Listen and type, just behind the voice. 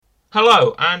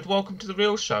Hello and welcome to The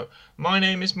Real Show. My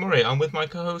name is Murray. I'm with my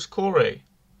co-host Corey.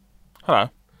 Hello.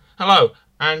 Hello,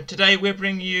 and today we're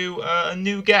bringing you a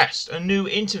new guest, a new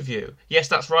interview. Yes,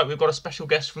 that's right, we've got a special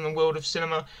guest from the world of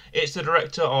cinema. It's the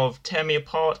director of Tear Me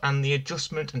Apart and The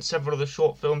Adjustment and several other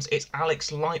short films. It's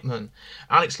Alex Lightman.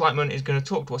 Alex Lightman is going to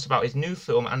talk to us about his new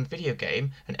film and video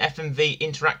game, an FMV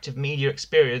interactive media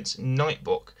experience,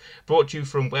 Nightbook, brought to you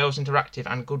from Wales Interactive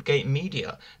and Goodgate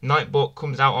Media. Nightbook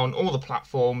comes out on all the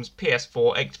platforms,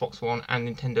 PS4, Xbox One and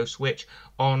Nintendo Switch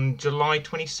on July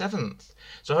 27th.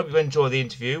 So I hope you enjoy the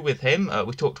interview with him.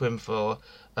 We talked to him for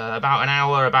about an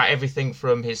hour about everything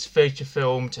from his feature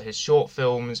film to his short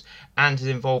films and his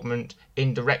involvement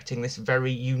in directing this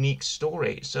very unique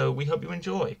story. So we hope you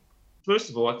enjoy. First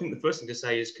of all, I think the first thing to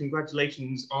say is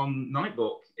congratulations on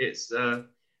Nightbook. It's a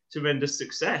tremendous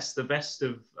success. The best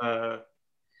of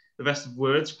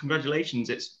words. Congratulations.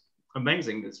 It's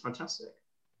amazing. It's fantastic.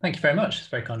 Thank you very much. It's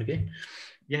very kind of you.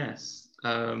 Yes.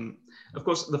 Of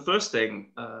course, the first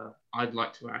thing I'd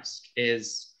like to ask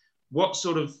is what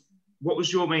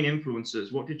was your main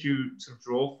influences? What did you sort of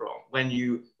draw from when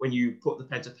you put the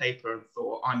pen to paper and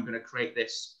thought, I'm going to create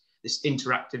this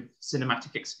interactive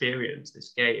cinematic experience,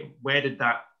 this game? Where did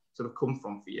that sort of come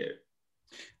from for you?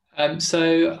 I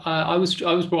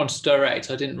was brought on to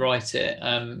direct. I didn't write it.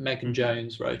 Megan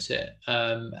Jones wrote it,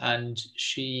 and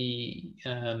she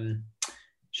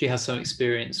has some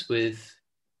experience with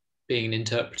being an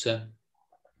interpreter.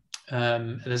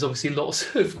 And there's obviously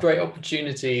lots of great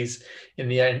opportunities in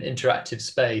the interactive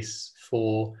space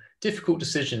for difficult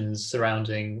decisions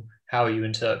surrounding how you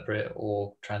interpret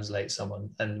or translate someone.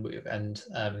 And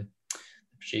the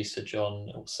producer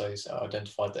John also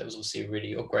identified that it was also a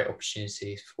really great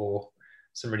opportunity for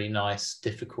some really nice,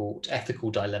 difficult, ethical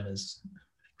dilemmas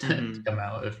to come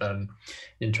out of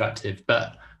interactive.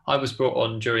 But I was brought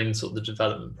on during sort of the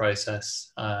development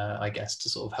process, I guess, to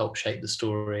sort of help shape the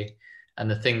story. And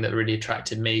the thing that really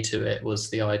attracted me to it was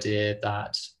the idea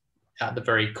that at the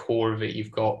very core of it,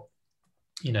 you've got,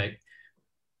 you know,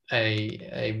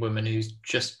 a woman who's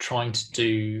just trying to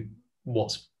do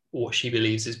what she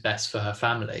believes is best for her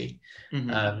family.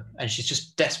 And she's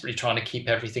just desperately trying to keep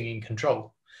everything in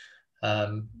control.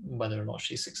 Whether or not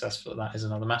she's successful, that is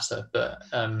another matter. But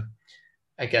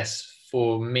I guess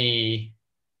for me,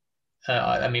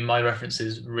 I mean, my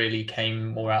references really came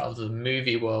more out of the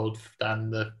movie world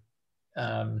than the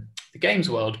games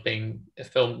world, being a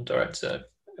film director,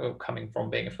 or coming from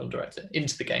being a film director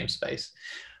into the game space.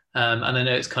 And I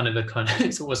know it's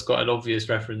it's almost quite an obvious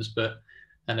reference,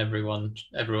 and everyone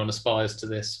aspires to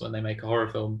this when they make a horror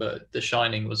film. But The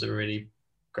Shining was a really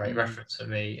great reference for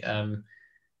me,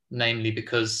 namely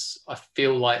because I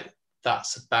feel like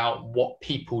that's about what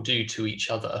people do to each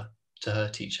other to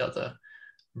hurt each other,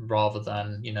 rather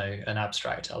than, you know, an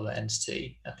abstract other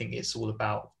entity. I think it's all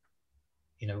about,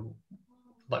 you know,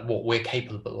 like what we're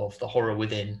capable of, the horror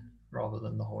within, rather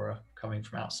than the horror coming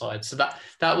from outside. So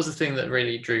that was the thing that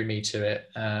really drew me to it.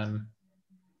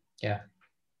 Yeah.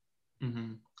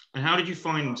 And how did you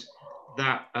find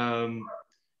that?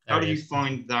 How did you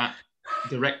find that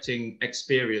directing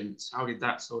experience? How did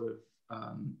that sort of?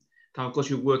 Of course,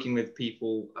 you're working with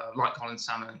people like Colin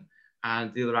Salmon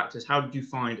and the other actors. How did you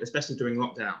find, especially during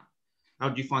lockdown, how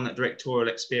did you find that directorial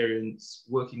experience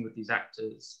working with these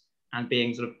actors and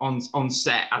being sort of on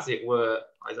set, as it were?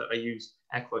 I use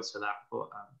air quotes for that, but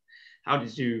how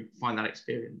did you find that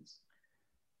experience?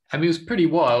 I mean, it was pretty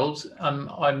wild.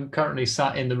 I'm currently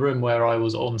sat in the room where I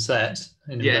was on set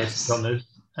in inverted commas,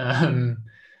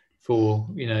 for,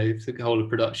 you know, the whole of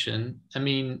production. I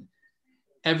mean,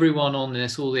 everyone on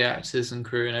this, all the actors and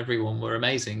crew and everyone were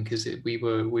amazing, because we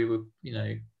were, you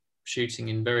know, shooting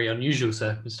in very unusual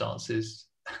circumstances.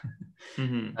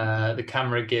 The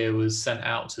camera gear was sent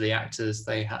out to the actors.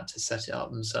 They had to set it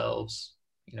up themselves.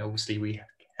 You know, obviously we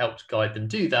helped guide them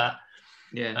do that.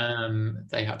 Yeah.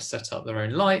 They had to set up their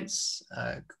own lights.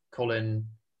 Colin,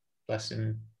 bless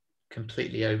him,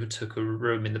 completely overtook a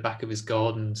room in the back of his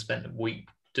garden, spent a week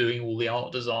doing all the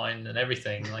art design and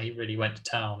everything. Like, he really went to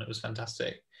town. It was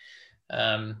fantastic.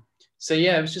 So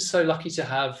yeah, I was just so lucky to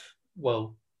have,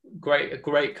 well, a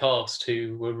great cast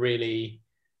who were really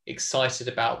excited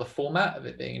about the format of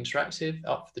it being interactive,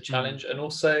 up for the challenge, and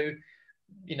also,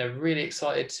 you know, really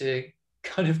excited to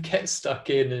kind of get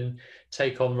stuck in and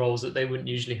take on roles that they wouldn't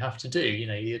usually have to do. You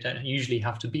know, you don't usually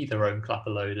have to be their own clapper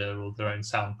loader or their own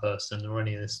sound person or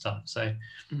any of this stuff. So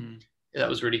that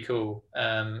was really cool.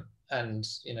 And,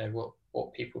 you know,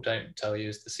 what people don't tell you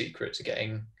is the secret to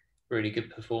getting really good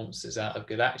performances out of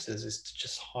good actors is to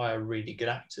just hire really good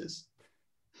actors.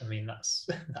 I mean,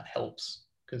 that helps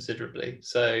considerably.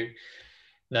 So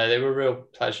No, they were a real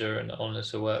pleasure and honor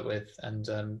to work with, and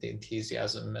the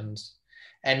enthusiasm and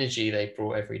energy they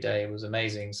brought every day was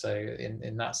amazing. So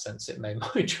in that sense, it made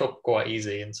my job quite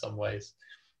easy in some ways.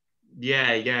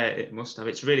 Yeah, it must have.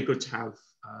 It's really good to have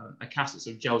a cast that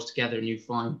sort of gels together, and you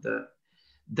find that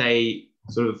they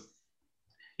sort of,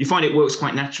 you find it works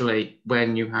quite naturally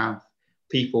when you have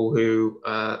people who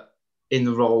are in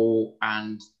the role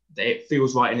and it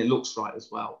feels right and it looks right as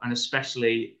well. And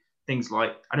especially things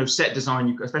like, I know set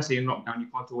design, especially in lockdown, you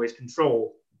can't always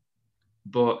control,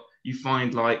 but you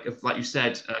find like you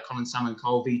said, Colin Salmon,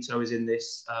 Carl Vito is in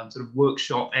this sort of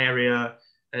workshop area,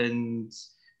 and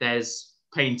there's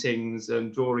paintings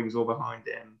and drawings all behind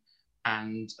him.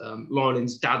 And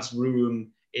Loralyn's dad's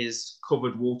room is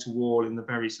covered wall to wall in the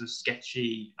very sort of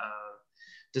sketchy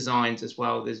designs as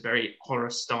well. There's very horror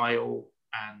style,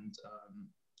 and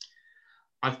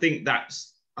I think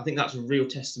that's a real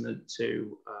testament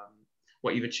to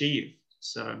what you've achieved.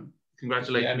 So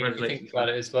congratulations. Yeah, I mean, if you think about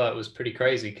it as well, it was pretty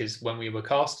crazy because when we were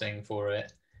casting for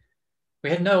it,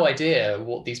 we had no idea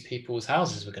what these people's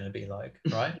houses were going to be like,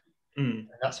 right? And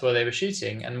that's where they were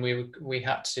shooting, and we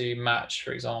had to match,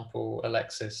 for example,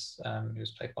 Alexis, who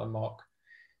was played by Mark.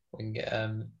 We can get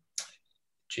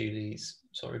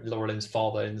Loralyn's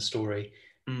father in the story.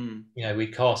 You know, we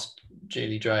cast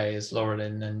Julie Dray as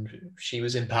Loralyn, and she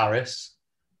was in Paris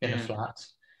in a flat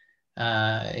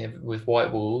with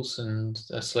white walls and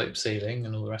a sloped ceiling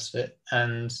and all the rest of it.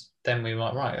 And then we were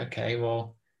like, right, okay,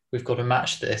 well, we've got to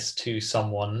match this to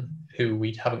someone who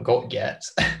we haven't got yet.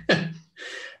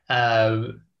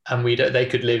 And they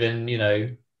could live in, you know,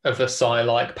 a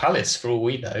Versailles-like palace for all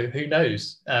we know. Who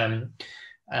knows?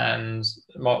 And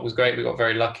Mark was great. We got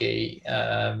very lucky,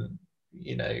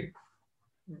 you know,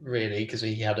 really, because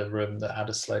he had a room that had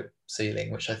a sloped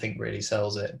ceiling, which I think really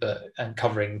sells it. And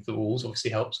covering the walls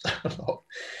obviously helps a lot.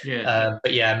 Yeah.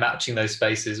 But yeah, matching those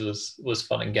spaces was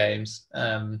fun and games.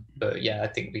 But yeah, I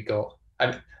think we got.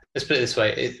 Let's put it this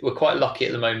way: we're quite lucky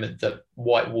at the moment that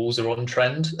white walls are on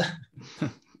trend.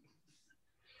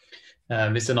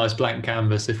 It's a nice blank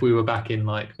canvas. If we were back in,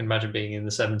 like, imagine being in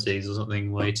the 70s or something,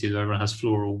 where everyone has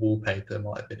floral wallpaper, it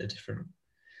might have been a different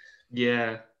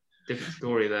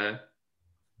story there.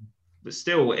 But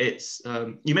still, it's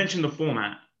you mentioned the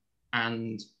format,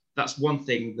 and that's one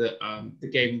thing that the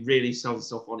game really sells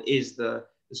itself on, is the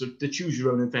sort of the choose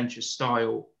your own adventure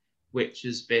style, which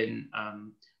has been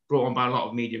brought on by a lot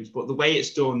of mediums. But the way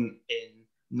it's done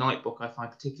in Nightbook, I find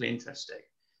particularly interesting,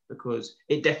 because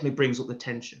it definitely brings up the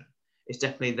tension. It's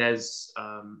definitely, there's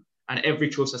and every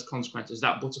choice has consequences,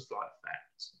 that butterfly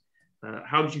effect.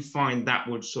 How did you find that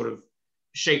would sort of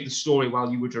shape the story while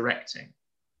you were directing?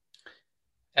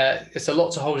 It's a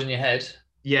lot to hold in your head.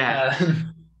 Yeah.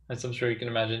 As I'm sure you can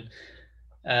imagine.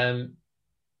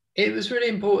 It was really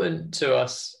important to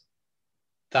us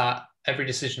that every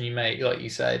decision you make, like you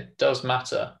said, does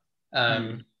matter.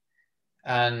 And,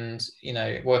 you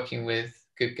know, working with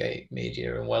Goodgate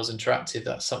Media and Wells Interactive,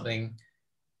 that's something,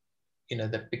 you know,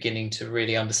 they're beginning to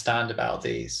really understand about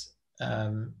these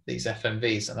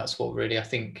FMVs, and that's what really, I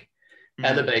think,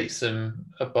 elevates them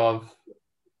above,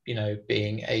 you know,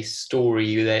 being a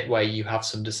story where you have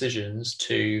some decisions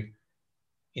to,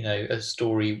 you know, a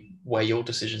story where your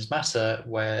decisions matter,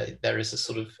 where there is a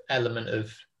sort of element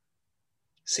of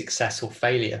success or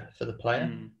failure for the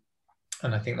player.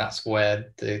 And I think that's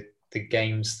where the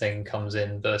games thing comes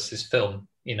in versus film.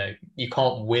 You know, you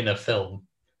can't win a film.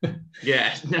 But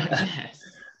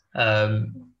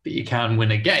you can win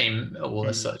a game, or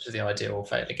as such as the idea, or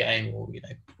fail a game, or, you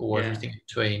know, or everything in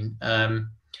between.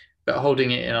 But holding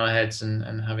it in our heads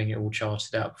and having it all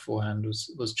charted out beforehand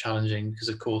was challenging, because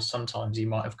of course sometimes you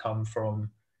might have come from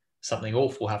something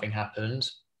awful having happened,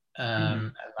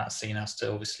 and that scene has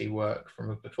to obviously work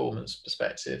from a performance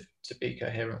perspective to be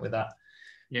coherent with that.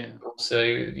 So,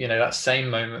 you know, that same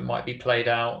moment might be played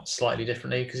out slightly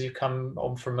differently because you've come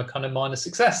on from a kind of minor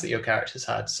success that your characters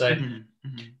had. So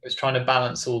it was trying to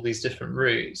balance all these different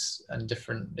routes and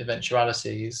different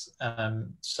eventualities,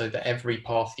 so that every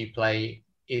path you play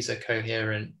is a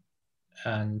coherent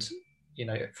and, you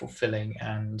know, fulfilling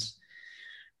and,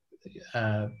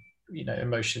 you know,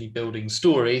 emotionally building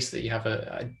story, so that you have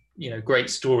a you know, great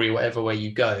story whatever way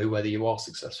you go, whether you are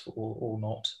successful or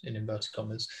not, in inverted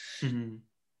commas.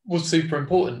 Was super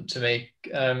important to me.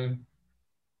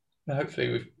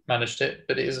 Hopefully we've managed it,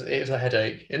 but it is a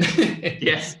headache.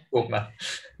 Yes. Dogma.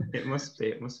 It must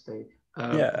be.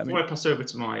 Before I pass over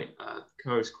to my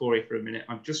co-host Corey for a minute,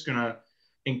 I'm just going to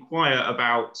inquire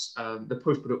about the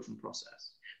post-production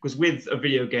process, because with a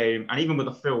video game and even with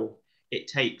a film, it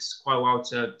takes quite a while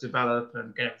to develop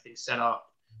and get everything set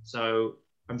up. So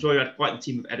I'm sure you had quite the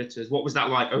team of editors. What was that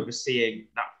like, overseeing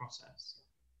that process?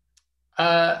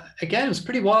 Again, it was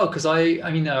pretty wild because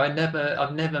I've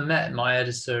never met my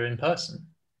editor in person.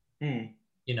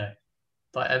 You know,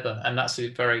 like ever, and that's a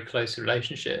very close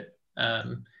relationship.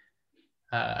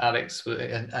 Alex,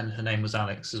 and her name was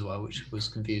Alex as well, which was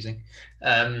confusing.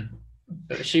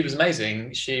 But she was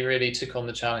amazing. She really took on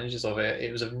the challenges of it.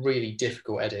 It was a really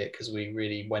difficult edit because we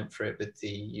really went for it with the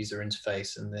user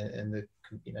interface and the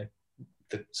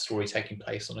the story taking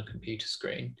place on a computer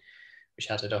screen, which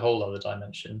added a whole other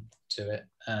dimension to it.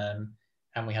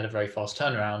 And we had a very fast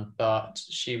turnaround, but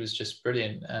she was just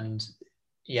brilliant. And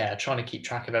yeah, trying to keep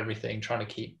track of everything, trying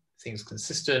to keep things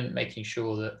consistent, making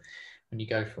sure that when you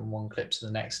go from one clip to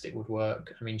the next, it would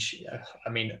work. I mean,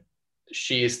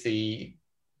 she is the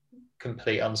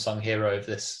complete unsung hero of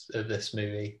this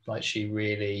movie. Like, she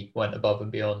really went above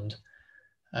and beyond.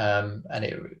 And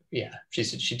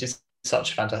she did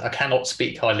such a fantastic. I cannot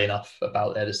speak highly enough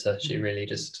about the editor. She really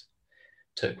just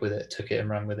took it and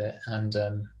ran with it. And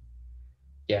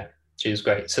she was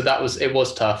great. So it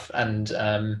was tough. And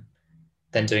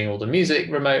then doing all the music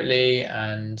remotely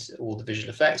and all the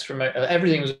visual effects remote,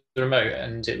 everything was remote.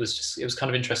 And it was kind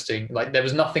of interesting. Like, there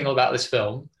was nothing about this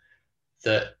film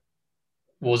that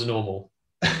was normal.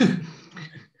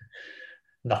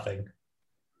 Nothing.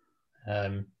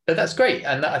 But that's great.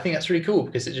 And I think that's really cool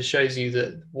because it just shows you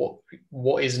that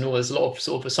what is normal. There's a lot of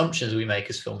sort of assumptions we make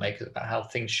as filmmakers about how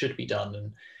things should be done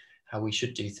and how we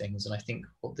should do things. And I think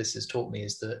what this has taught me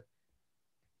is that,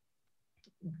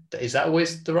 is that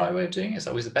always the right way of doing it? Is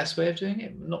that always the best way of doing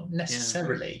it? Not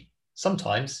necessarily. Yeah.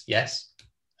 Sometimes, yes,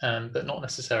 but not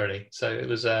necessarily. So it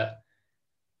was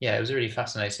it was a really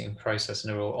fascinating process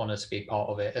and a real honor to be part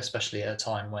of it, especially at a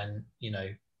time when,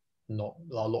 not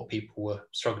a lot of people were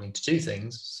struggling to do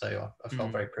things. So I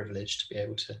felt very privileged to be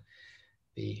able to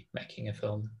be making a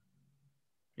film.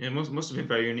 Yeah, it must have been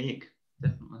very unique,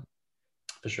 definitely.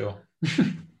 For sure.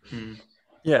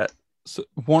 Yeah. So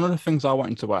one of the things I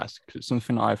wanted to ask, because it's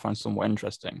something that I find somewhat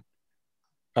interesting,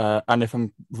 and if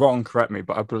I'm wrong, correct me,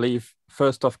 but I believe,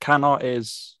 first off, Kannar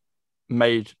is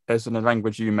made as in a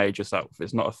language you made yourself.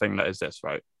 It's not a thing that exists,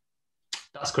 right?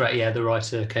 That's correct. Yeah, the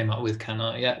writer came up with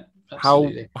Kannar. Yeah,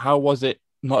 absolutely. How was it,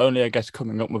 not only, I guess,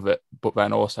 coming up with it, but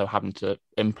then also having to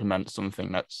implement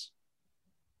something that's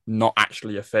not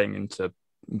actually a thing into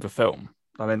the film?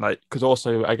 I mean, like, because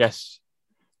also, I guess,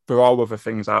 there are other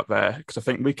things out there, because I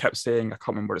think we kept seeing, I can't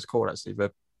remember what it's called actually,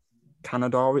 the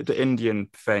Canada, the Indian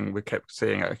thing, we kept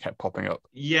seeing it kept popping up.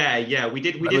 Yeah, we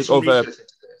did some research into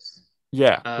this.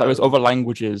 Yeah, like there's other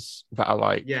languages that are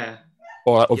like,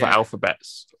 or like other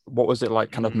alphabets. What was it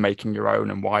like kind of making your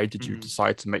own, and why did you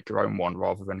decide to make your own one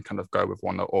rather than kind of go with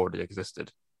one that already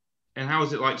existed? And how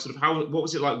was it like, what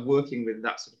was it like working with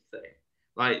that sort of thing?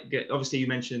 Like, obviously you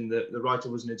mentioned that the writer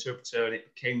was an interpreter, and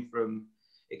it came from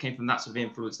that sort of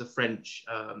influence, the French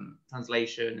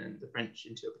translation and the French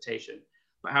interpretation.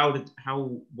 But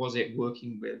how was it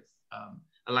working with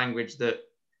a language that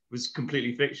was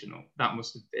completely fictional? That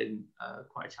must have been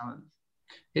quite a challenge.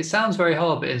 It sounds very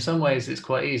hard, but in some ways it's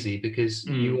quite easy because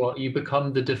you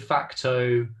become the de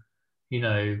facto,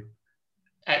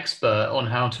 expert on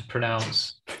how to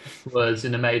pronounce words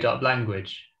in a made-up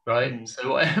language, right?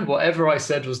 So whatever I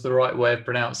said was the right way of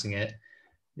pronouncing it.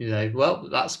 Well,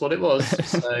 that's what it was.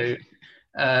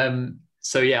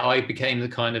 So yeah, I became the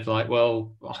kind of like,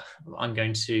 well, I'm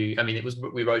going to. I mean,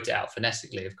 we wrote it out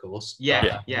phonetically, of course.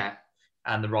 Yeah.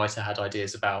 And the writer had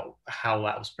ideas about how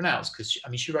that was pronounced because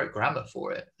she wrote grammar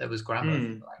for it. There was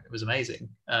grammar. It was amazing.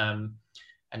 And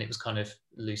it was kind of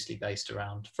loosely based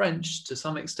around French to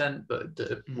some extent, but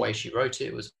the way she wrote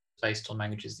it was based on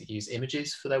languages that use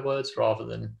images for their words rather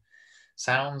than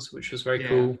sounds, which was very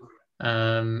cool.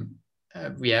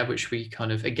 Which we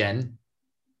kind of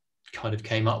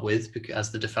came up with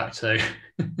as the de facto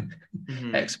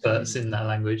experts in that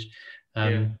language.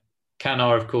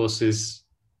 Kannar, of course, is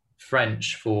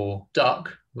French for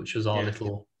duck, which was our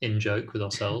little in-joke with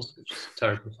ourselves, which is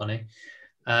terribly funny.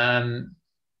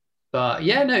 But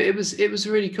yeah, no, it was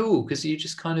really cool because you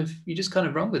just kind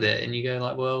of run with it and you go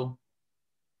like, well,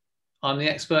 I'm the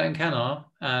expert in Kannar,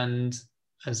 and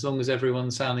as long as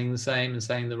everyone's sounding the same and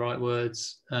saying the right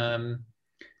words,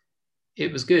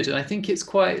 it was good. And I think it's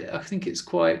quite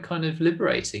kind of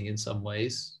liberating in some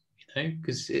ways,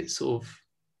 because it's sort of,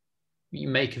 you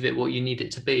make of it what you need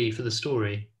it to be for the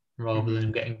story rather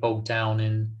than getting bogged down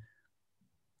in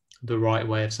the right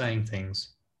way of saying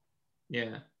things.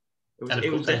 Yeah. And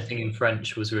of course, anything in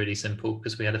French was really simple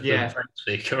because we had a fluent French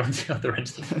speaker on the other end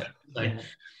of the phone. So.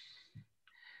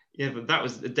 Yeah, but that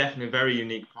was definitely a very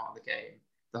unique part of the game.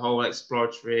 The whole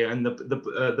exploratory and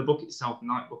the book itself,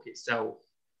 Night Book itself,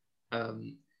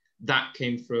 that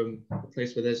came from a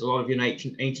place where there's a lot of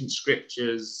ancient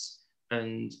scriptures,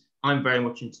 and I'm very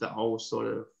much into that whole sort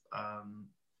of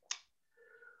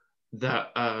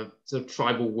sort of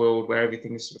tribal world where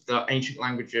everything is sort of the ancient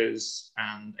languages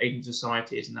and ancient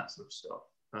societies and that sort of stuff.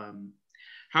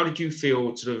 How did you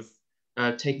feel sort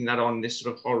of taking that on, this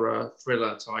sort of horror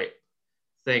thriller type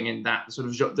thing, in that sort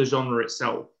of the genre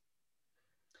itself?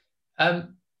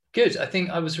 Good. I think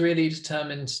I was really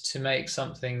determined to make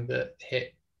something that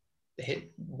hit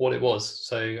what it was.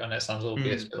 So I know it sounds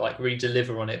obvious, but like really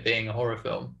deliver on it being a horror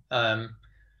film. That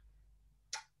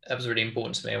was really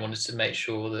important to me. I wanted to make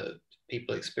sure that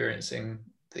people experiencing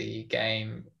the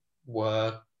game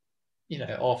were,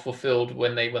 are fulfilled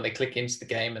when they click into the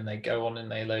game and they go on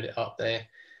and they load it up. They're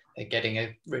getting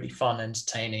a really fun,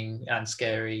 entertaining, and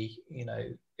scary,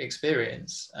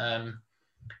 experience. And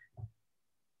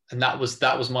that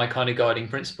was my kind of guiding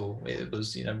principle. It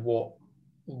was,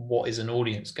 what is an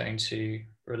audience going to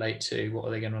relate to? What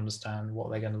are they going to understand? What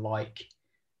are they going to like?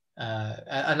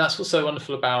 And that's what's so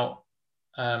wonderful about.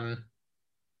 I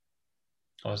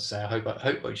was say, I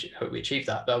hope we achieve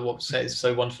that. But what is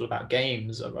so wonderful about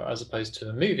games as opposed to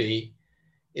a movie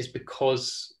is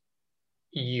because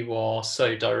you are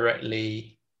so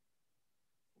directly,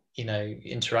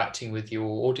 interacting with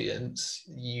your audience.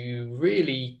 You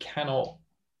really cannot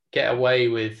get away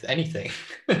with anything.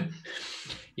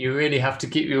 You really have to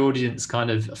keep your audience kind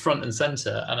of front and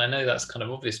center. And I know that's kind of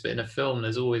obvious, but in a film,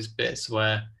 there's always bits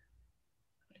where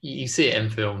you see it in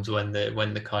films when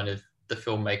the kind of the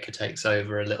filmmaker takes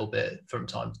over a little bit from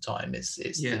time to time. It's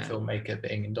the filmmaker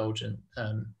being indulgent,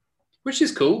 which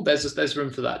is cool. There's room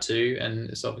for that too,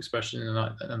 and self-expression and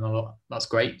a lot. That's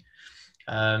great.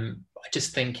 I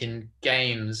just think in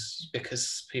games,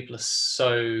 because people are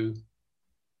so,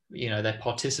 they're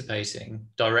participating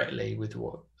directly with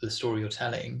what the story you're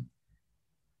telling,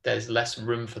 there's less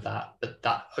room for that, but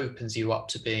that opens you up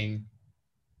to being,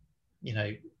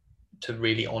 to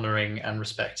really honoring and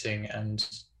respecting and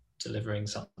delivering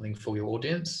something for your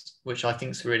audience, which I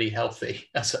think is really healthy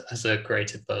as a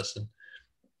creative person.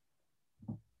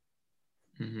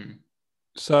 Mm-hmm.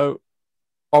 So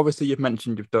obviously you've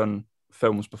mentioned you've done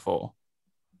films before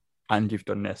and you've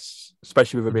done this,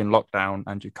 especially with it being lockdown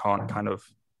and you can't kind of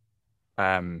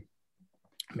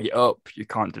meet up, you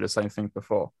can't do the same thing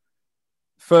before.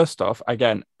 First off,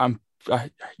 again,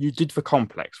 you did The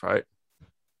Complex, right?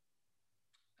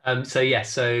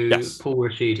 Yes. Paul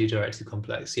Rashid, who directed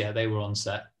Complex, they were on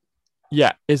set.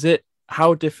 Yeah.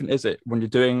 How different is it when you're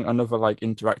doing another like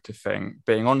interactive thing,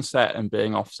 being on set and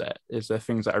being off set? Is there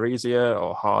things that are easier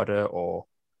or harder or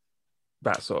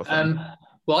that sort of thing?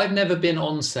 Well, I've never been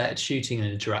on set shooting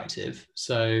an interactive,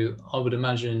 so I would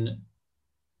imagine.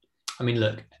 I mean,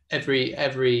 look,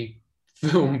 every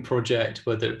film project,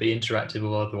 whether it be interactive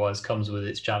or otherwise, comes with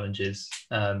its challenges.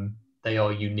 They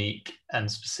are unique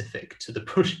and specific to the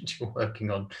project you're working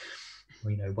on.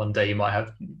 One day you might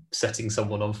have setting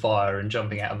someone on fire and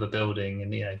jumping out of a building,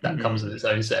 and that comes with its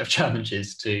own set of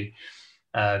challenges to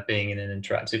being in an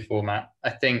interactive format. I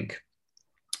think,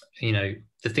 the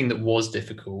thing that was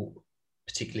difficult,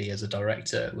 particularly as a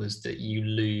director, was that you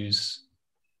lose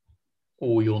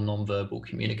all your non-verbal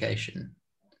communication.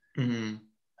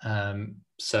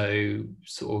 So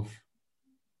sort of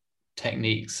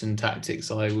techniques and tactics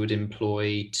I would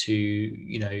employ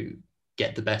to,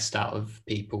 get the best out of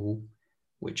people,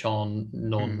 which are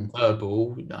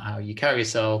non-verbal, how you carry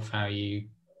yourself, how you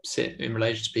sit in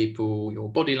relation to people,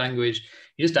 your body language.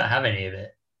 You just don't have any of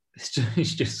it. You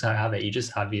just don't have it. You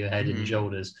just have your head and your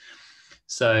shoulders.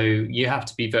 So you have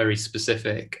to be very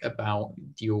specific about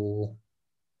your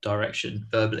direction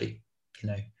verbally.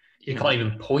 You can't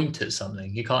even point at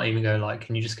something. You can't even go like,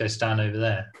 can you just go stand over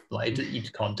there? Like, you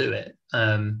can't do it.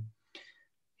 So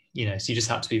you just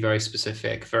have to be very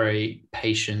specific, very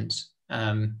patient.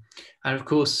 And of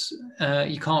course,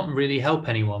 you can't really help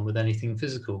anyone with anything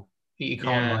physical. You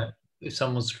can't, if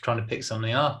someone's trying to pick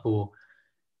something up, or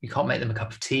you can't make them a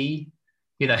cup of tea,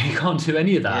 you can't do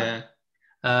any of that.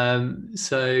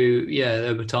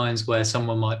 There were times where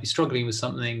someone might be struggling with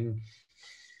something,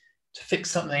 to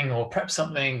fix something or prep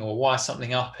something or wire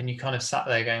something up, and you kind of sat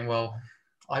there going, well,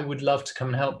 I would love to come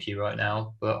and help you right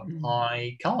now, but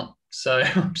I can't. So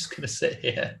I'm just going to sit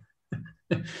here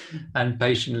and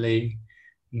patiently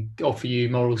offer you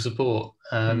moral support.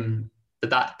 But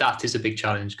that is a big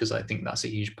challenge, because I think that's a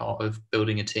huge part of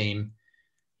building a team,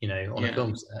 on a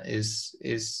film set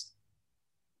is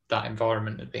that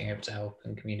environment of being able to help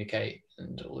and communicate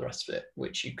and all the rest of it,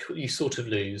 which you sort of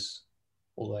lose,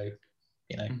 although,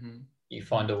 you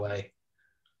find a way.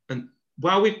 And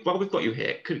while we've got you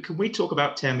here, can we talk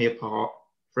about Tear Me Apart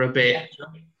for a bit.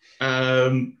 Yeah,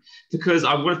 sure. Because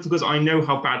I know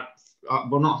how bad,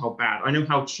 well, not how bad, I know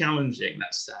how challenging,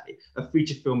 let's say, a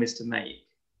feature film is to make.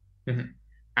 Mhm.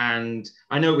 And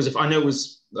I know it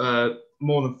was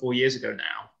more than 4 years ago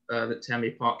now that Tear Me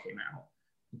Apart came out.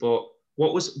 But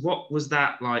what was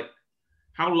that like?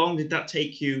 How long did that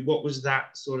take you? What was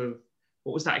that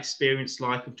experience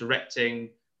like of directing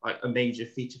like a major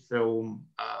feature film?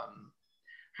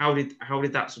 How did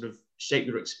that sort of shape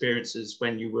your experiences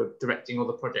when you were directing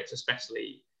other projects,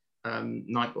 especially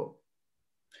Nightbook?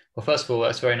 Well, first of all,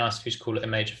 it's very nice of you to call it a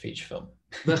major feature film.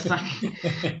 Thank you.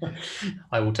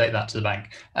 I will take that to the bank.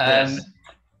 Yes.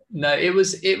 No, it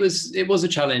was a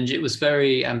challenge. It was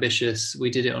very ambitious. We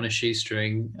did it on a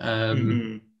shoestring.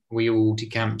 We all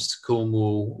decamped to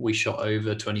Cornwall. We shot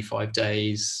over 25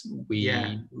 days. We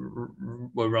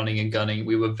were running and gunning.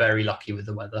 We were very lucky with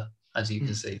the weather, as you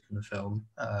can see from the film.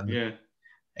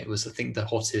 It was, I think, the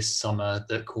hottest summer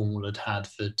that Cornwall had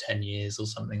for 10 years or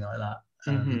something like that.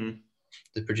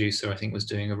 The producer, I think, was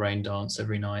doing a rain dance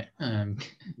every night,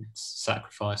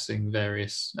 sacrificing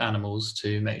various animals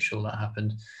to make sure that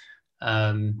happened.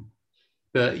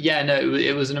 But yeah, no,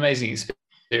 it was an amazing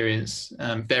experience,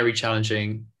 very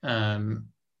challenging, and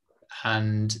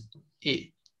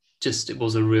it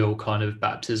was a real kind of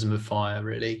baptism of fire,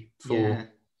 really, for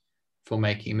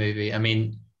making a movie. I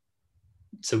mean,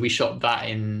 so we shot that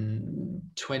in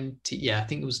I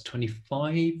think it was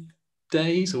 25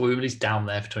 days, or we were at least down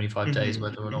there for 25 days,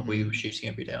 whether or not we were shooting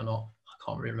every day or not, I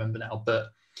can't really remember now.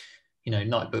 But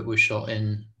Nightbook was shot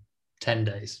in 10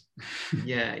 days.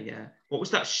 Yeah. What was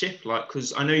that shift like?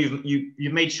 Because I know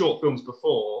you've made short films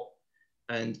before,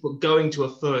 but going to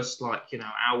a first hour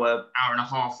and a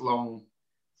half long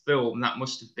film, that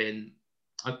must have been,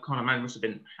 I can't imagine, must have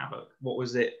been havoc. What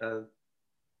was it?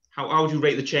 How would you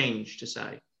rate the change, to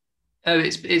say? Oh,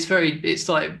 it's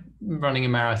like running a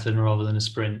marathon rather than a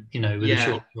sprint. With a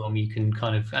short film, you can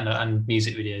kind of, and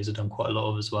music videos are done quite a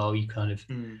lot of as well. You kind of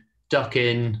duck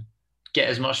in, get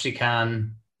as much as you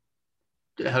can,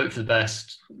 hope for the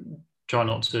best, try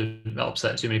not to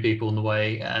upset too many people on the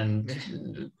way,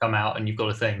 and come out and you've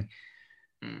got a thing.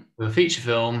 With a feature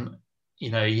film,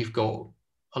 you've got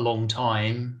a long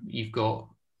time.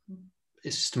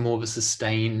 It's just more of a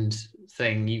sustained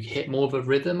thing. You hit more of a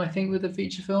rhythm, I think, with a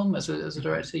feature film as a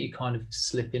director. You kind of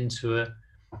slip into a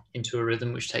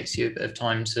rhythm, which takes you a bit of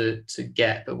time to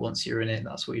get, but once you're in it,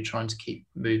 that's what you're trying to keep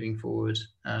moving forward.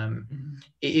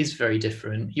 It is very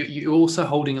different. You're also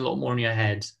holding a lot more in your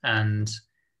head, and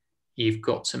you've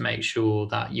got to make sure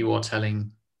that you are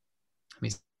telling, I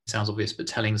mean, it sounds obvious, but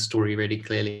telling the story really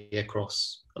clearly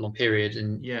across a long period.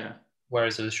 And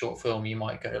whereas with a short film, you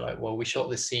might go like, well, we shot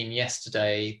this scene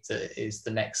yesterday that is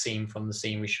the next scene from the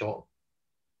scene we shot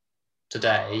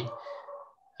today.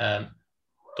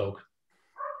 Dog.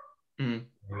 There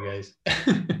he goes.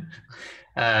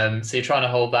 So you're trying to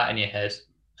hold that in your head.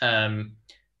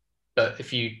 But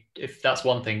if that's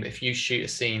one thing, but if you shoot a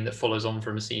scene that follows on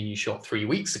from a scene you shot 3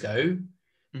 weeks ago,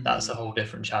 that's a whole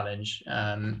different challenge.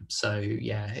 So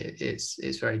yeah,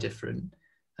 it's very different.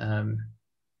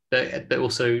 But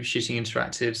also shooting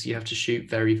interactives, you have to shoot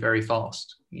very, very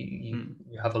fast. You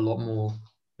have a lot more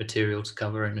material to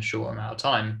cover in a short amount of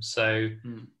time. So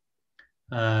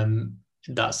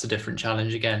that's a different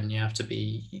challenge again. You have to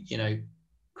be,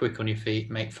 quick on your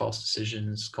feet, make fast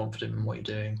decisions, confident in what you're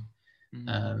doing.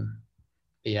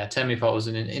 But yeah, Tear Me Apart was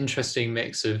an interesting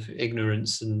mix of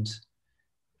ignorance and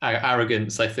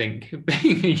arrogance, I think,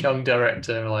 being a young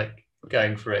director, like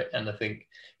going for it. And I think,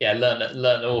 learn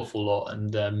an awful lot.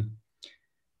 And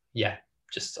I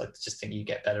just think you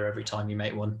get better every time you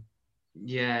make one.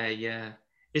 Yeah.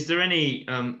 Is there any,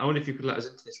 I wonder if you could let us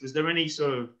into this, was there any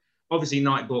sort of, obviously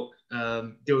Nightbook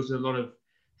deals with a lot of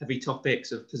heavy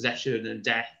topics of possession and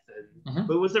death,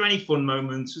 but was there any fun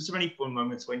moments? Was there any fun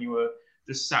moments when you were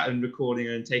just sat and recording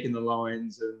and taking the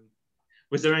lines? And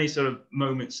was there any sort of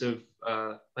moments of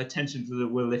tensions that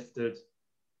were lifted?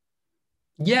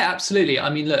 Yeah, absolutely. I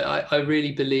mean, look, I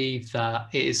really believe that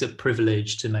it is a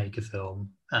privilege to make a film,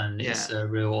 and it's a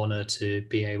real honor to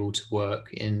be able to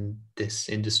work in this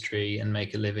industry and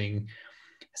make a living,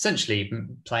 essentially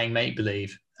playing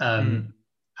make-believe.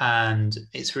 And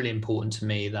it's really important to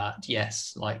me that,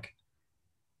 yes, like,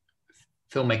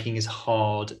 filmmaking is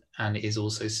hard and it is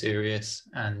also serious,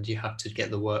 and you have to get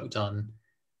the work done,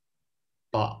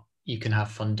 but you can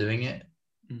have fun doing it.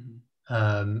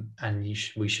 And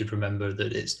we should remember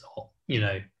that it's not,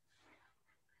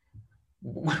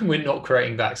 we're not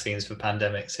creating vaccines for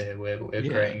pandemics here. We're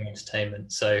creating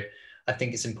entertainment. So I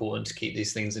think it's important to keep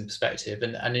these things in perspective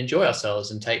and enjoy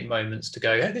ourselves and take moments to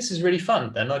go, hey, this is really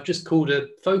fun. And I've just called a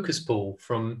focus pull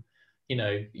from, you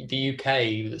know, the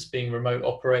UK that's being remote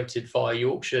operated via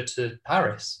Yorkshire to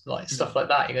Paris, like stuff like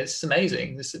that. You know, it's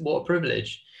amazing. This is what a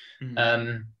privilege.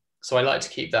 So I like to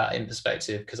keep that in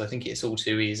perspective, because I think it's all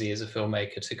too easy as a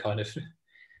filmmaker to kind of,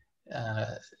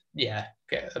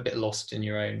 get a bit lost in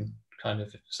your own kind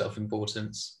of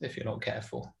self-importance if you're not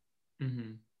careful.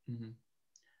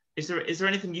 Is there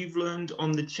anything you've learned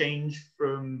on the change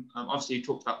from, obviously you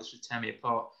talked about this with Tear Me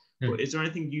Apart, but is there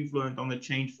anything you've learned on the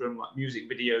change from like music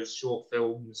videos, short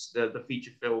films, the feature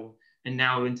film, and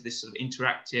now into this sort of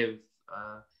interactive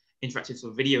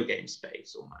sort of video game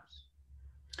space almost?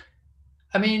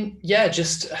 I mean, yeah,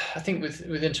 just I think with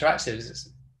interactives,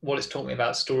 what it's taught me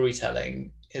about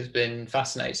storytelling has been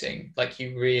fascinating. Like,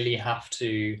 you really have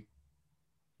to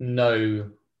know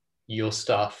your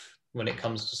stuff when it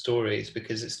comes to stories,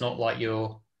 because it's not like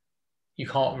you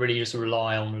can't really just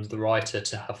rely on the writer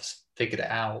to have figured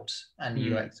it out and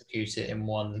you execute it in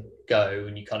one go,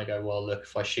 and you kind of go, well, look,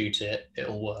 if I shoot it,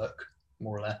 it'll work,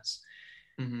 more or less.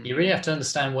 You really have to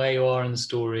understand where you are in the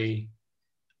story.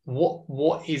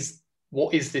 What is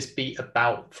this beat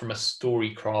about from a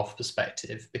storycraft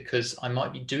perspective? Because I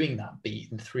might be doing that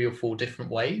beat in 3 or 4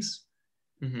 different ways.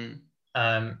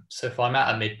 So if I'm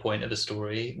at a midpoint of a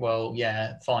story, well,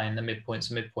 yeah, fine, the midpoint's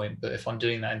a midpoint. But if I'm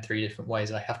doing that in 3 different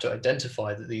ways, I have to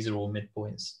identify that these are all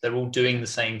midpoints. They're all doing the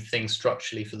same thing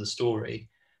structurally for the story,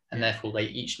 and therefore they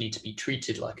each need to be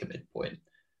treated like a midpoint.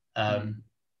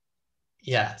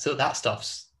 Yeah, so that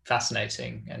stuff's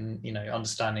fascinating, and, you know,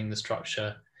 understanding the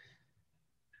structure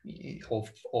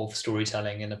of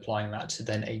storytelling and applying that to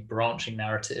then a branching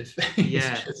narrative is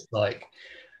just like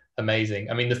amazing.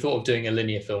 I mean, the thought of doing a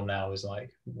linear film now is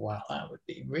like, wow, that would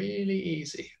be really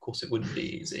easy. Of course it wouldn't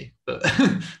be easy, but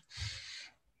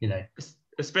you know,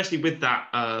 especially with that,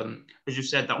 as you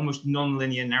said, that almost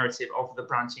non-linear narrative of the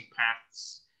branching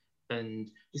paths. And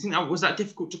do you think that was that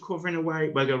difficult to cover in a way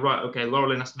where you go, right, okay,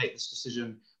 Loralyn has to make this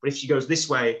decision, but if she goes this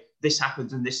way, this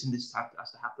happens, and this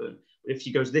has to happen. But if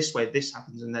she goes this way, this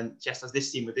happens, and then just has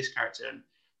this scene with this character. And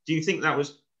do you think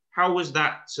how was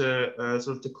that to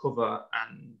sort of to cover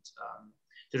and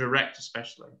to direct,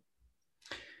 especially?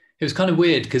 It was kind of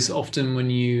weird, because often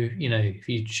when if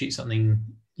you shoot something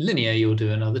linear, you'll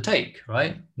do another take,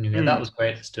 right? And you go, that was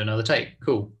great, let's do another take,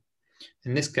 cool.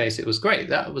 In this case, it was great,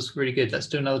 that was really good, let's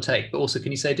do another take. But also,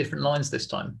 can you say different lines this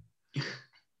time?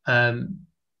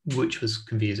 Which was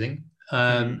confusing.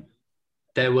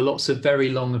 There were lots of very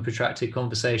long and protracted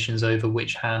conversations over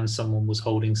which hand someone was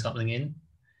holding something in.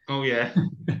 Oh, yeah.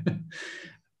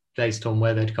 Based on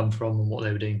where they'd come from and what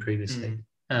they were doing previously.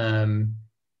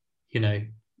 You know,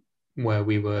 where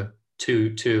we were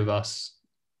two of us,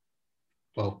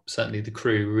 well, certainly the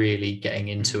crew, really getting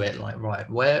into it, like, right,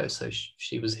 where? So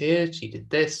she was here, she did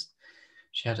this,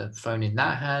 she had a phone in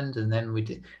that hand, and then we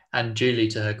did. And Julie,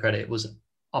 to her credit, was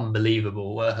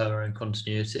unbelievable at her own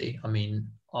continuity. I mean,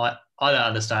 I don't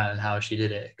understand how she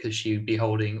did it, because she'd be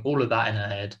holding all of that in her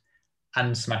head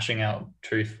and smashing out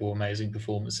truthful, amazing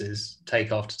performances,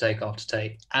 take after take after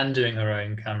take, and doing her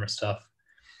own camera stuff,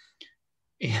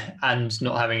 and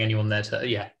not having anyone there to,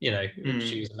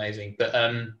 she was amazing. But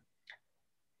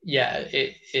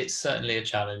it's certainly a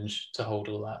challenge to hold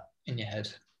all that in your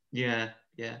head.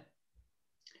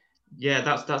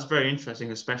 That's very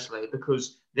interesting, especially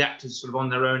because the actors are sort of on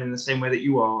their own in the same way that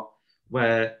you are,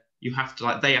 where you have to,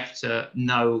 like, they have to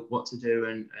know what to do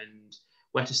and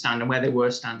where to stand and where they were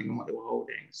standing and what they were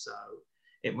holding. So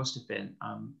it must have been,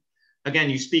 again,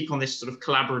 you speak on this sort of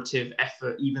collaborative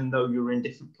effort, even though you're in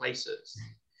different places.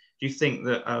 Do you think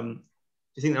that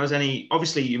there was any,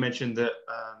 obviously you mentioned that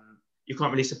you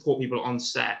can't really support people on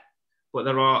set, but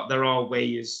there are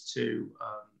ways to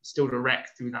still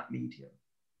direct through that medium.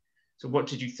 So what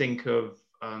did you think of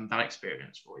that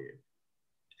experience for you?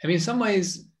 I mean, in some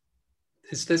ways,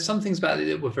 there's some things about it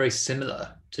that were very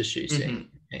similar to shooting.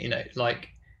 You know, like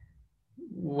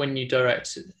when you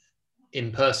direct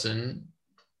in person,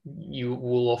 you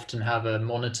will often have a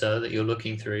monitor that you're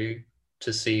looking through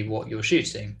to see what you're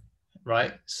shooting,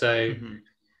 right? So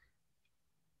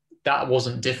that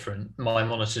wasn't different. My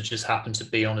monitor just happened to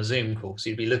be on a Zoom call. So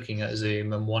you'd be looking at a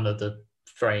Zoom, and one of the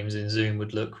frames in Zoom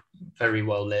would look very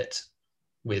well lit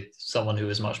with someone who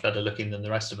was much better looking than the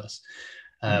rest of us.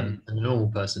 And a normal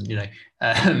person, you know,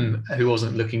 who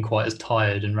wasn't looking quite as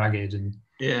tired and ragged. And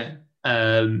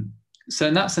so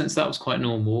in that sense, that was quite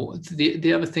normal.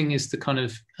 The other thing is the kind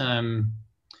of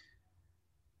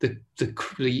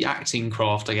the acting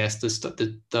craft, I guess,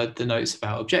 the notes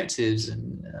about objectives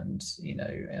and you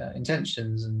know,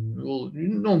 intentions and all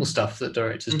normal stuff that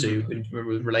directors do in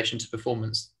relation to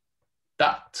performance.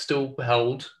 That still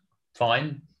held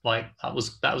fine. like that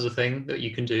was a thing that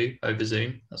you can do over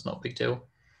Zoom. That's not a big deal.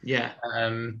 Yeah.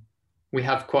 We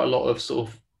have quite a lot of sort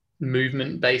of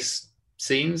movement-based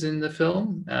scenes in the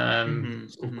film,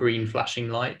 sort of green flashing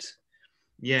light.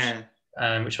 Yeah.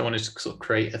 Which I wanted to sort of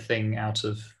create a thing out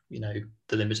of, the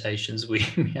limitations we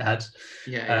had.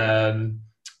 Yeah.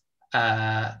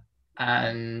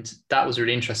 And that was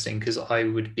really interesting because I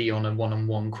would be on a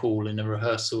one-on-one call in a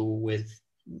rehearsal with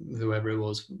whoever it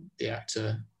was, the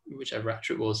actor, whichever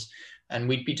actor it was, and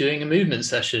we'd be doing a movement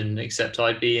session, except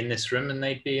I'd be in this room and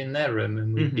they'd be in their room,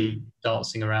 and we'd be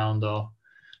dancing around our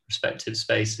respective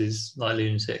spaces like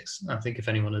lunatics. I think if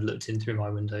anyone had looked in through my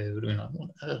window, it would have been like, what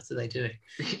on earth are they doing?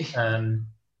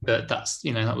 But that's,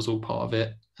 that was all part of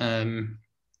it.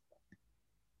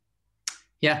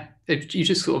 You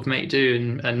just sort of make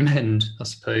do and mend, I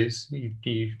suppose.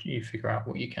 You figure out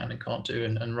what you can and can't do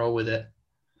and roll with it.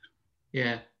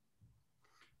 Yeah.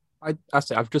 I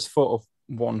say I've just thought of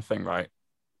one thing, right?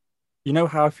 You know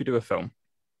how if you do a film,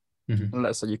 and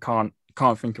let's say you can't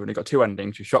think of it, you've got two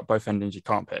endings, you shot both endings, you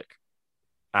can't pick.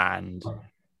 And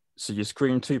so you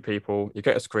screen two people, you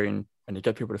get a screen, and you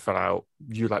get people to fill out,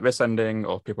 you like this ending,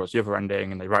 or people like the other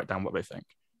ending, and they write down what they think.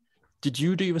 Did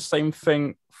you do the same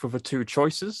thing for the two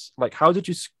choices? Like, how did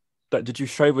you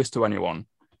show this to anyone?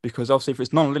 Because obviously, if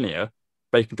it's non-linear,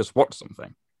 they can just watch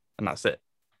something, and that's it.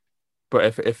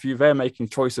 But if you're there making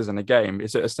choices in a game,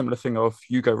 is it a similar thing of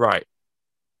you go, right,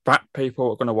 that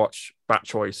people are going to watch that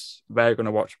choice, they're going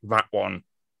to watch that one,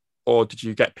 or did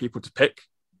you get people to pick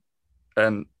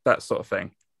and that sort of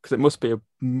thing? Because it must be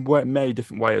many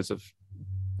different ways of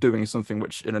doing something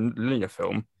which in a linear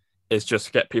film is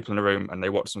just get people in a room and they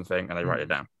watch something and they write it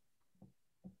down.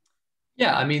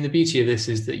 Yeah, I mean, the beauty of this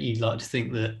is that you'd like to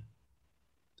think that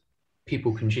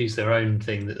people can choose their own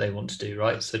thing that they want to do,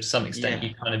 right? So to some extent,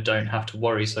 you kind of don't have to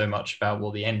worry so much about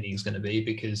what the ending is going to be,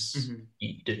 because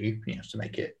you have to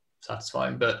make it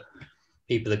satisfying, but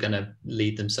people are going to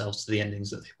lead themselves to the endings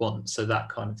that they want. So that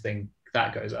kind of thing,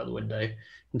 that goes out the window.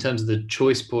 In terms of the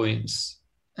choice points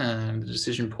and the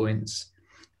decision points,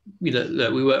 we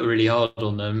work really hard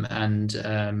on them,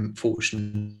 and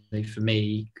fortunately for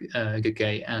me, Good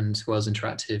Gate and Wells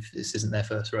Interactive, this isn't their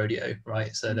first rodeo,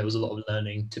 right? So there was a lot of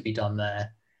learning to be done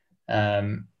there,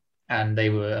 and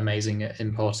they were amazing at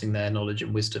imparting their knowledge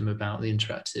and wisdom about the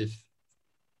interactive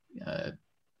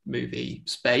movie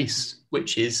space,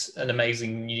 which is an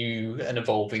amazing new and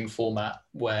evolving format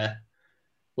where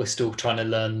we're still trying to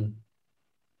learn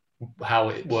how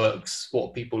it works,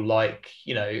 what people like.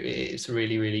 It's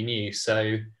really, really new.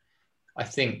 So I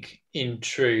think in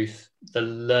truth, the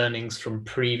learnings from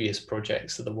previous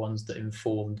projects are the ones that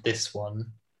informed this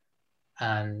one.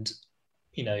 And,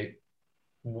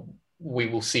 we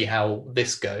will see how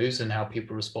this goes and how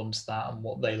people respond to that, and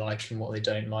what they like and what they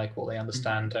don't like, what they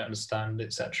understand, don't understand,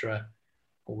 etc.,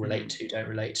 or relate to, don't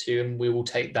relate to. And we will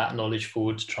take that knowledge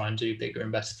forward to try and do bigger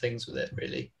and better things with it,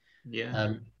 really.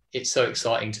 Yeah. It's so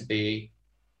exciting to be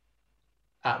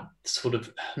at sort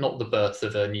of not the birth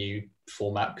of a new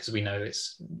format, because we know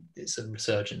it's a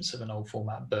resurgence of an old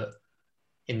format, but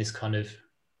in this kind of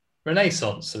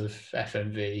renaissance of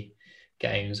FMV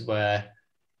games where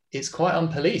it's quite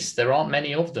unpoliced. There aren't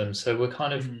many of them, so we're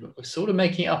kind of we're sort of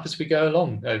making it up as we go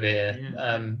along over here,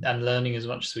 and learning as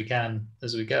much as we can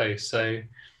as we go. So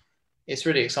it's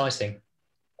really exciting.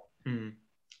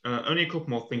 Only a couple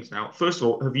more things now. First of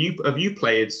all, have you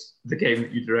played the game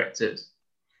that you directed?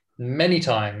 Many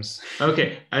times.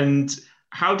 Okay, and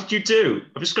how did you do?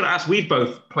 I'm just going to ask. We've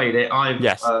both played it. I've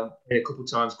played it a couple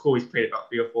of times. Corey's played it about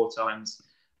 3 or 4 times.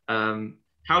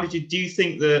 How did you? Do you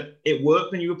think that it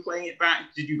worked when you were playing it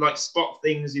back? Did you spot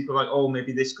things? You were like, oh,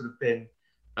 maybe this could have been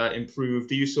improved.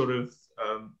 Do you sort of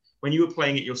when you were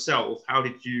playing it yourself? How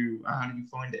did you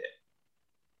find it?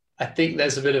 I think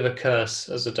there's a bit of a curse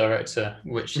as a director,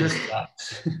 which is that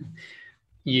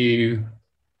you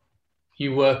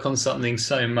work on something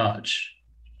so much,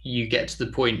 you get to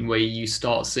the point where you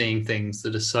start seeing things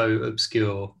that are so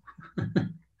obscure.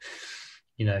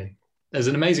 There's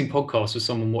an amazing podcast where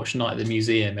someone watched Night at the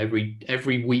Museum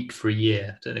every week for a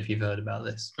year. I don't know if you've heard about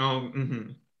this.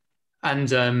 And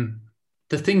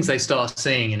the things they start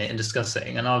seeing in it and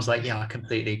discussing, and I was like, I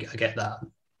get that.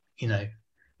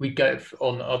 We'd go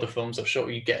on other films I've shot,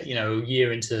 you get, a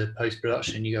year into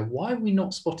post-production and you go, why have we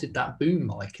not spotted that boom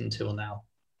mic until now?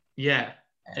 Yeah.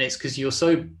 And it's because you're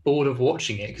so bored of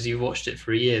watching it, because you've watched it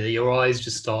for a year, that your eyes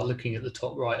just start looking at the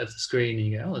top right of the screen and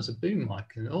you go, oh, there's a boom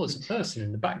mic, and oh, there's a person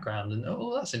in the background, and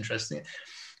oh, that's interesting.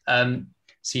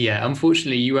 So yeah,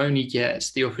 unfortunately, you only get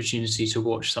the opportunity to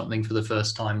watch something for the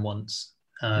first time once.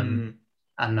 And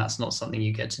that's not something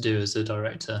you get to do as a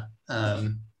director.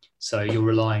 So you're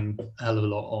relying a hell of a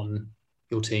lot on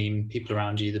your team, people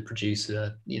around you, the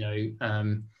producer,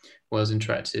 Wales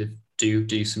Interactive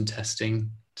do some testing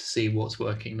to see what's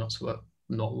working, not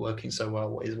working so well,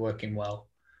 what is working well.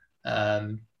 I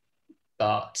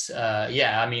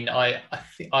mean, I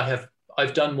think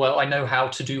I've done well. I know how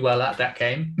to do well at that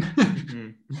game.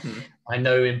 I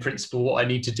know in principle what I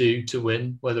need to do to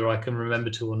win, whether I can remember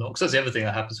to or not. Because that's the other thing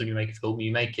that happens when you make a film.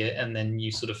 You make it and then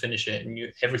you sort of finish it, and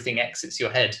everything exits your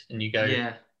head, and you go.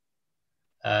 Yeah.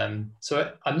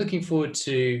 So I'm looking forward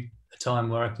to a time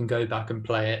where I can go back and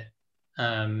play it.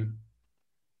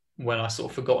 When I've sort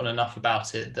of forgotten enough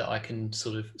about it that I can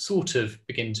sort of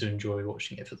begin to enjoy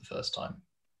watching it for the first time.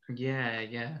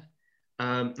 Yeah.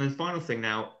 And the final thing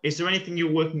now, is there anything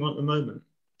you're working on at the moment?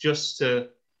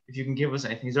 If you can give us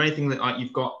anything, is there anything that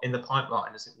you've got in the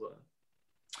pipeline, as it were?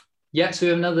 Yeah, so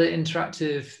we have another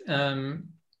interactive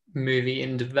movie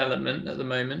in development at the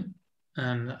moment.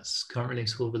 That's currently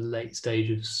sort of a late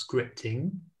stage of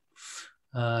scripting.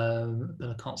 But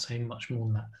I can't say much more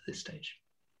than that at this stage.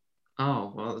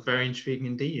 Oh, well, very intriguing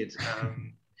indeed.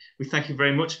 We thank you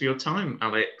very much for your time,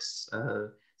 Alex,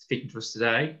 speaking to us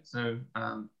today. So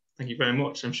thank you very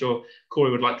much. I'm sure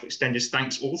Corey would like to extend his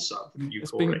thanks also. Wouldn't you,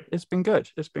 Corey? It's been good.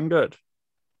 It's been good.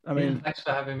 I mean, thanks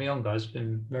for having me on, guys. It's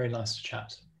been very nice to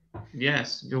chat.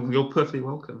 Yes, you're perfectly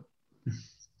welcome.